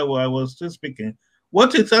 because I was still speaking,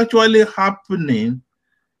 what is actually happening,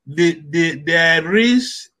 there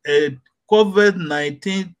is a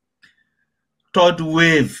COVID-19 third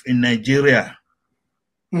wave in Nigeria.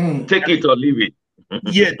 Take it or leave it.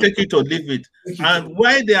 Yeah, take it or leave it. And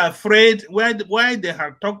why they are afraid, why they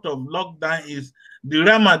have talked of lockdown is the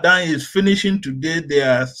Ramadan is finishing today,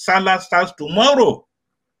 their Salah starts tomorrow.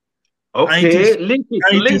 Okay, and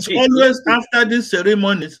it is always after these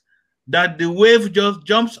ceremonies that the wave just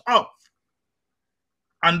jumps up.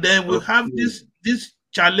 And then we have this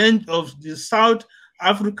challenge of the South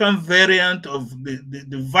African variant of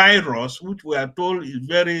the virus, which we are told is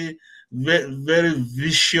very, very, very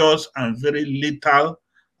vicious and very lethal,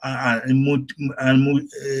 and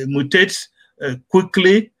mutates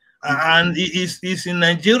quickly, and it is in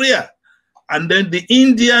Nigeria. And then the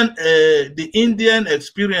Indian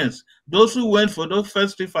experience, those who went for those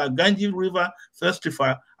festival, Ganges River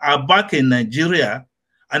Festival, are back in Nigeria.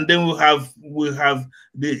 And then we have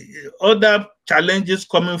the other challenges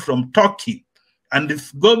coming from Turkey. And the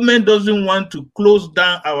government doesn't want to close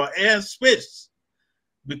down our airspace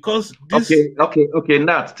because this... Okay,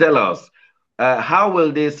 Nat, tell us, how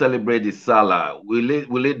will they celebrate the Salah?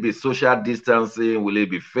 Will it be social distancing? Will it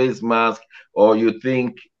be face mask? Or you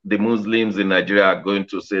think the Muslims in Nigeria are going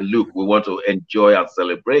to say, look, we want to enjoy and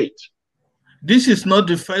celebrate? This is not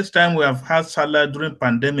the first time we have had Salah during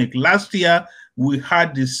pandemic. Last year, we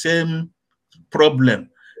had the same problem.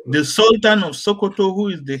 The Sultan of Sokoto, who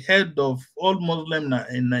is the head of all Muslims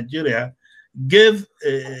in Nigeria, gave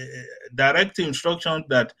direct instruction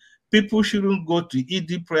that people shouldn't go to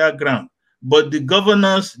Eid prayer ground. But the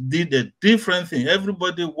governors did a different thing.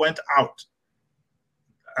 Everybody went out.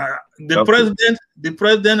 The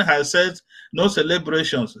president has said no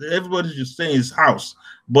celebrations. Everybody should stay in his house.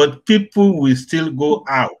 But people will still go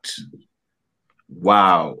out.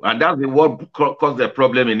 Wow. And that's what caused the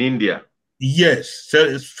problem in India. Yes,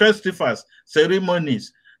 festivals,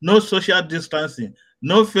 ceremonies, no social distancing,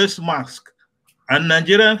 no face mask. And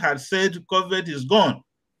Nigerians had said COVID is gone.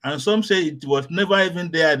 And some say it was never even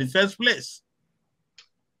there in the first place.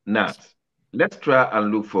 Nat, let's try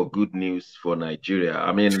and look for good news for Nigeria.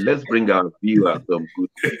 I mean, let's bring our viewers some good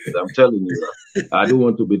news. I'm telling you, I don't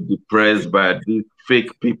want to be depressed by these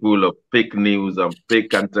fake people of fake news and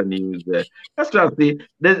fake counter news. Let's try and see.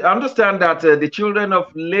 I understand that the children of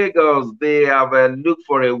Lagos, they have looked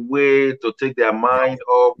for a way to take their mind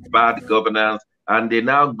off bad governance, and they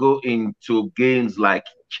now go into games like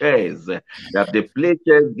chess, that they play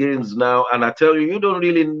chess games now. And I tell you, you don't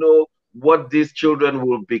really know what these children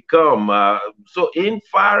will become. So in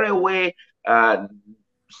far away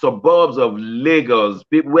suburbs of Lagos,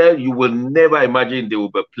 where you will never imagine they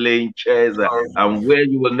will be playing chess, and where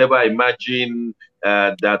you will never imagine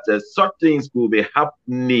that such things will be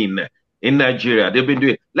happening in Nigeria. They've been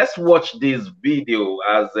doing. Let's watch this video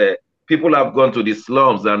as people have gone to the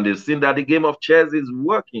slums and they've seen that the game of chess is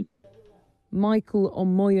working. Michael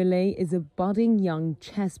Omoyole is a budding young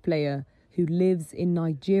chess player who lives in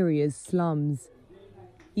Nigeria's slums.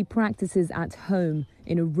 He practices at home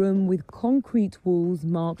in a room with concrete walls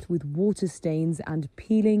marked with water stains and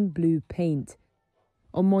peeling blue paint.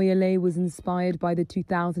 Omoyole was inspired by the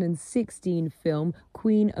 2016 film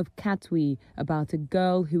Queen of Katwe, about a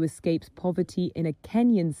girl who escapes poverty in a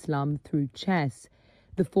Kenyan slum through chess.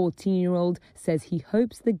 The 14-year-old says he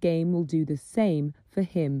hopes the game will do the same for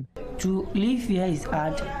him. To live here is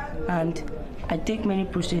hard, and I take many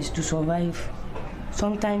processes to survive.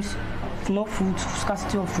 Sometimes no food,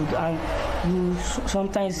 scarcity of food, and you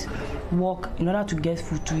sometimes work in order to get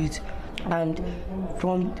food to eat. And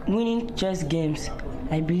from winning chess games,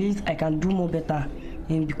 I believe I can do more better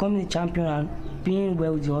in becoming a champion and being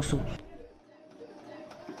wealthy also.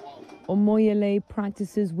 Omoyele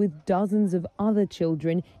practices with dozens of other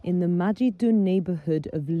children in the Majidun neighborhood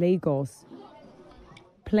of Lagos.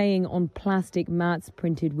 Playing on plastic mats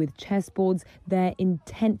printed with chessboards, they're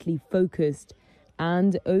intently focused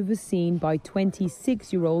and overseen by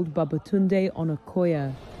 26-year-old Babatunde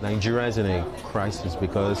Onakoya. Nigeria is in a crisis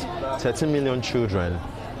because 30 million children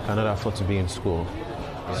cannot afford to be in school.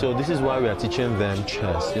 So this is why we are teaching them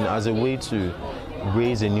chess as a way to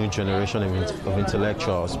raise a new generation of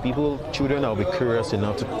intellectuals. Children that will be curious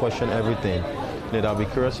enough to question everything, that will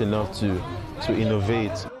be curious enough to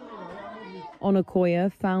innovate.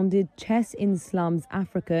 Onakoya founded Chess in Slums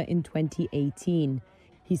Africa in 2018.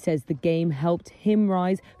 He says the game helped him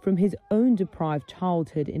rise from his own deprived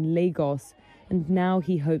childhood in Lagos, and now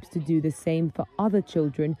he hopes to do the same for other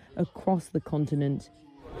children across the continent.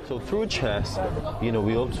 So through chess, we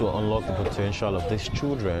hope to unlock the potential of these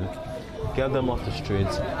children, get them off the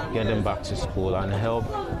streets, get them back to school, and help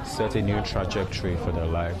set a new trajectory for their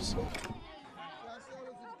lives.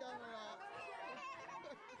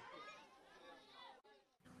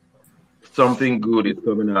 Something good is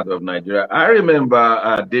coming out of Nigeria. I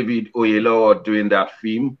remember David Oyelowo doing that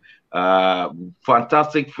film.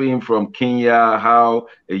 Fantastic film from Kenya, how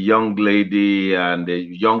a young lady and a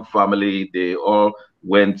young family, they all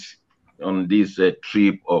went on this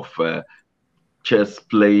trip of chess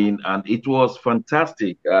playing, and it was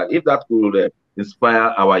fantastic. If that could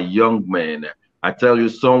inspire our young men, I tell you,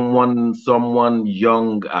 someone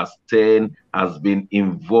young as 10 has been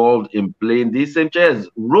involved in playing this same chess.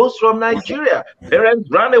 Rose from Nigeria. Parents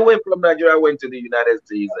ran away from Nigeria, went to the United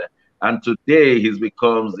States, and today he's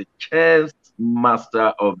becomes the chess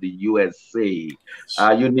master of the USA.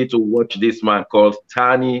 You need to watch this man called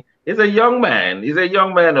Tani. He's a young man. He's a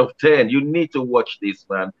young man of 10. You need to watch this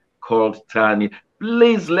man called Tani.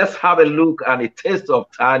 Please, let's have a look and a taste of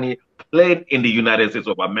Tani played in the United States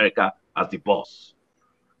of America as the boss.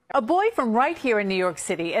 A boy from right here in New York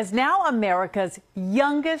City is now America's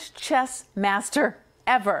youngest chess master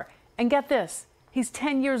ever. And get this, he's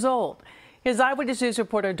 10 years old. Here's Eyewitness News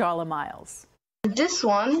reporter Darla Miles. This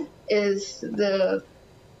one is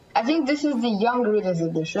I think this is the young readers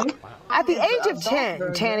edition. At the age of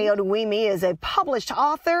 10, Tani Oduwimi is a published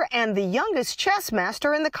author and the youngest chess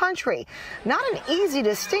master in the country. Not an easy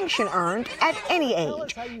distinction earned at any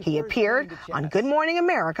age. He appeared on Good Morning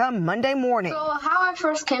America Monday morning. So how I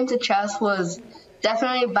first came to chess was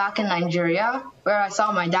definitely back in Nigeria, where I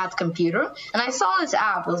saw my dad's computer, and I saw this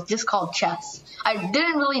app. It was just called Chess. I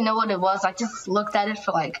didn't really know what it was. I just looked at it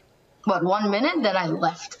for like, 1 minute, then I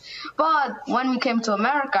left. But when we came to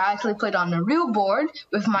America, I actually played on a real board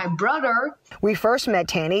with my brother. We first met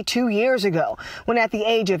Tani 2 years ago, when at the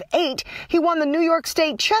age of 8, he won the New York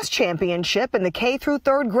State Chess Championship in the K through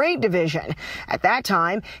 3rd grade division. At that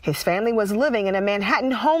time, his family was living in a Manhattan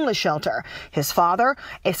homeless shelter. His father,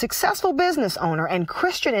 a successful business owner and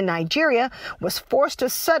Christian in Nigeria, was forced to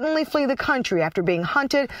suddenly flee the country after being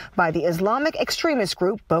hunted by the Islamic extremist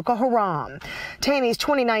group Boko Haram. Tani's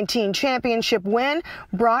 2019 championship win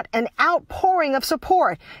brought an outpouring of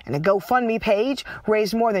support, and a GoFundMe page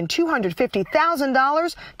raised more than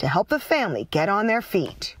 $250,000 to help the family get on their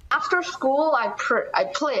feet. After school, I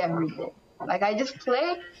play every day. Like, I just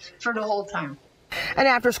play for the whole time. An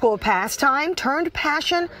after-school pastime turned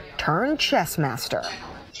passion turned chess master.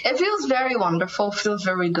 It feels very wonderful, feels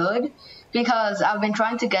very good, because I've been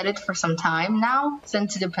trying to get it for some time now,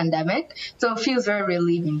 since the pandemic, so it feels very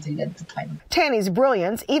relieving to get the title. Tani's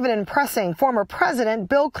brilliance even impressing former President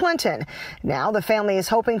Bill Clinton. Now the family is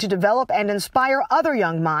hoping to develop and inspire other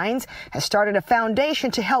young minds, has started a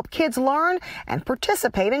foundation to help kids learn and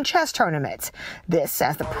participate in chess tournaments. This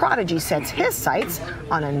as the prodigy sets his sights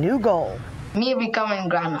on a new goal. Me becoming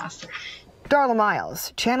Grandmaster. Darla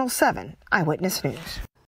Miles, Channel 7 Eyewitness News.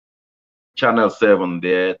 Channel 7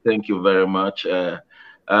 there. Thank you very much.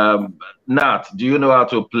 Nat, do you know how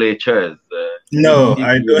to play chess? No,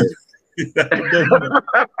 I don't.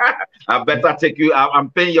 I better take you. I'm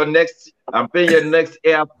paying your next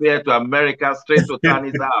airfare to America, straight to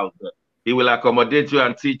Tani's house. He will accommodate you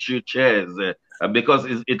and teach you chess because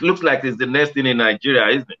it looks like it's the next thing in Nigeria,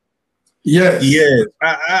 isn't it? Yes. Yes.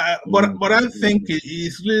 But I think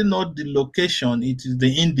it's really not the location; it is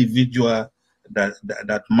the individual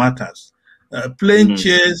that matters. Playing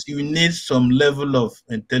chess, you need some level of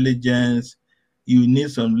intelligence. You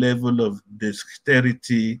need some level of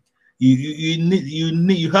dexterity.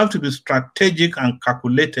 You have to be strategic and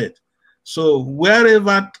calculated. So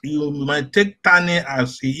wherever you might take Tani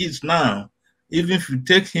as he is now, even if you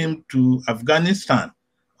take him to Afghanistan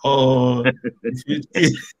or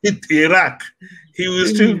Iraq, he will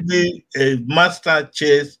still be a master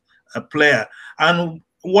chess player. And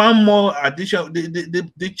one more addition,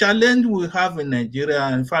 the challenge we have in Nigeria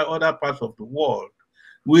and in fact other parts of the world,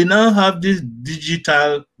 we now have this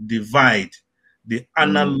digital divide, the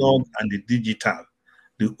analog and the digital,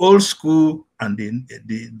 the old school and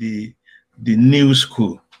the new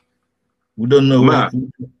school. We don't know. Mark,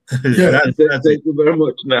 thank you very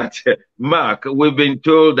much, Nat. Mark, we've been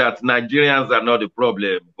told that Nigerians are not the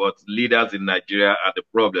problem, but leaders in Nigeria are the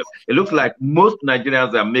problem. It looks like most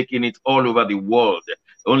Nigerians are making it all over the world.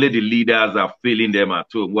 Only the leaders are feeling them at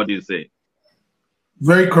home. What do you say?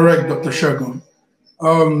 Very correct, Dr. Segun.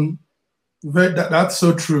 That's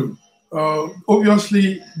so true.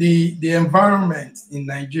 Obviously, the environment in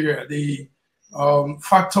Nigeria, the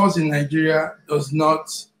factors in Nigeria does not,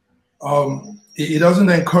 it doesn't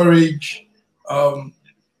encourage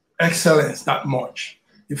excellence that much.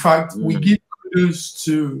 In fact, we give kudos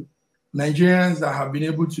to Nigerians that have been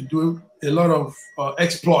able to do a lot of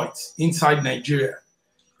exploits inside Nigeria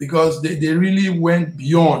because they really went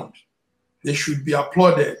beyond. They should be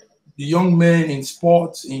applauded. The young men in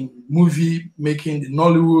sports, in movie making, in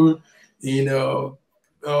Nollywood, in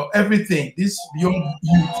everything. These young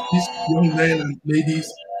youth, these young men and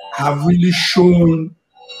ladies have really shown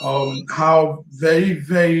how very,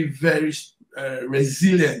 very, very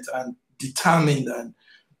resilient and determined and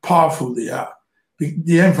powerful they are.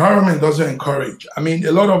 The environment doesn't encourage. I mean,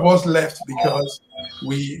 a lot of us left because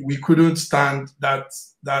we couldn't stand that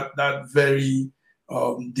very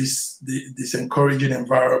this encouraging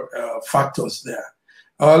factors there.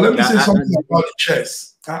 Let me say something about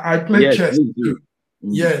chess. I play chess too.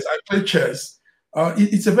 Yes, I play chess.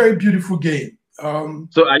 It's a very beautiful game.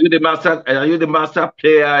 So are you the master? Are you the master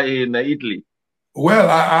player in Italy? Well,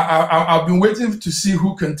 I've been waiting to see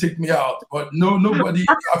who can take me out, but nobody in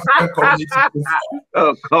the African community so far.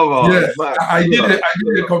 Oh, come on! Yes, I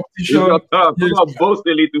did a competition. Come on, boast a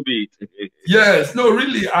little bit. Yes, no,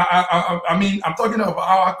 really. I mean, I'm talking about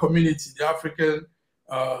our community, the African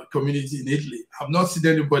community in Italy. I've not seen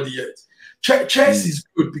anybody yet. Chess is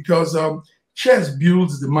good because chess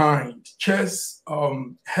builds the mind. Chess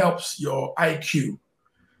helps your IQ.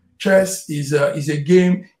 Chess is a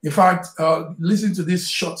game. In fact, listen to this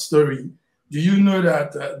short story. Do you know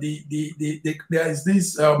that there is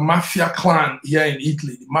this mafia clan here in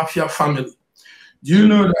Italy, the mafia family? Do you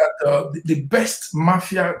know that the best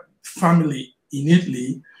mafia family in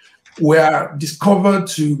Italy were discovered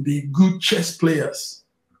to be good chess players?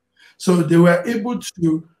 So they were able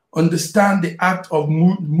to understand the act of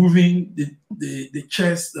moving the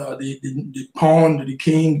chess, the pawn, the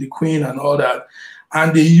king, the queen, and all that.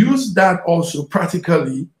 And they use that also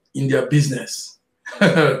practically in their business.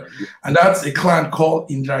 And that's a clan called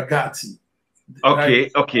Indragati. Okay,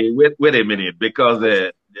 right? Okay, wait a minute, because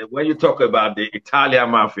when you talk about the Italian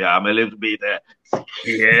mafia, I'm a little bit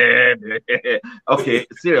scared. Okay,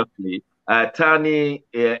 seriously, Tani,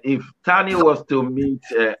 if Tani was to meet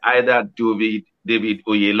either David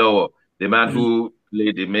Oyelowo, the man who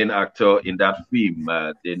played the main actor in that film,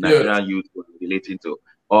 the Nigerian youth was relating to,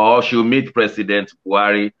 or should meet President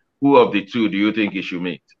Buhari, who of the two do you think he should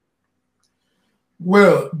meet?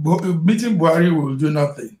 Well, meeting Buhari will do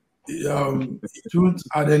nothing. It won't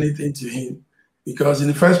add anything to him because in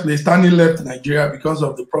the first place, Tani left Nigeria because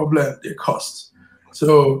of the problem they caused.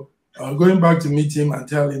 So going back to meet him and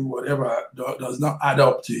tell him whatever does not add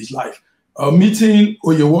up to his life. Meeting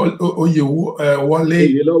Oyelowo.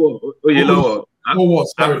 I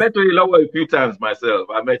met Oyelowo a few times myself.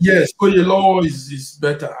 Yes, Oyelowo is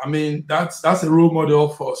better. I mean, that's a role model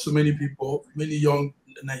for so many people, many young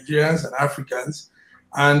Nigerians and Africans.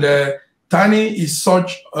 And Tani is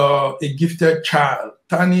such a gifted child.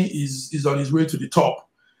 Tani is on his way to the top.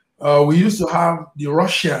 We used to have the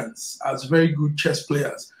Russians as very good chess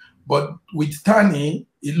players. But with Tani,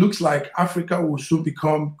 it looks like Africa will soon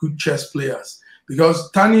become good chess players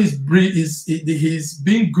because Tani he's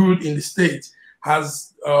being good in the States,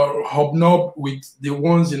 has hobnobbed with the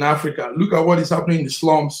ones in Africa. Look at what is happening in the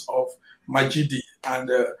slums of Majidi. And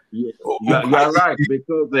you are right,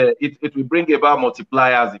 because it will bring about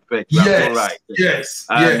multipliers effect. Yes, right. Yes,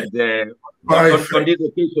 and on this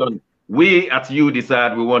occasion, we at You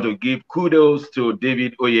Decide, we want to give kudos to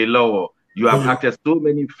David Oyelowo. You have acted so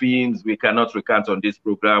many films we cannot recount on this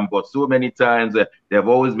program, but so many times they've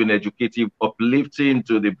always been educative, uplifting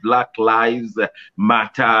to the Black Lives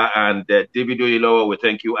Matter. And David Oyelowo, we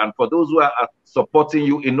thank you. And for those who are supporting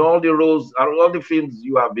you in all the roles, all the films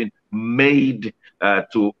you have been made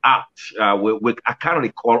to act, I can't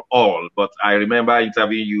recall all, but I remember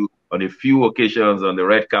interviewing you on a few occasions on the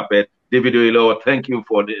red carpet. David Oyelowo, thank you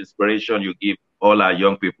for the inspiration you give all our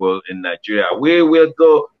young people in Nigeria. We will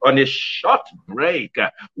go on a short break.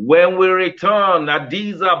 When we return,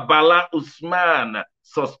 Adiza Bala Usman,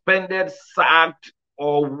 suspended, sacked,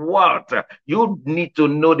 or what? You need to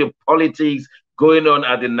know the politics going on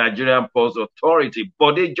at the Nigerian Ports Authority.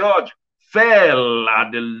 Bode George fell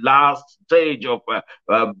at the last stage of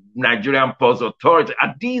Nigerian Ports Authority.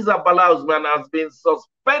 Adiza Bala Usman has been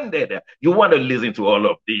suspended. You want to listen to all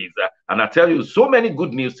of these. And I tell you, so many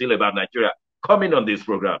good news still about Nigeria coming on this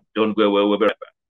program. Don't go away. We'll be right back.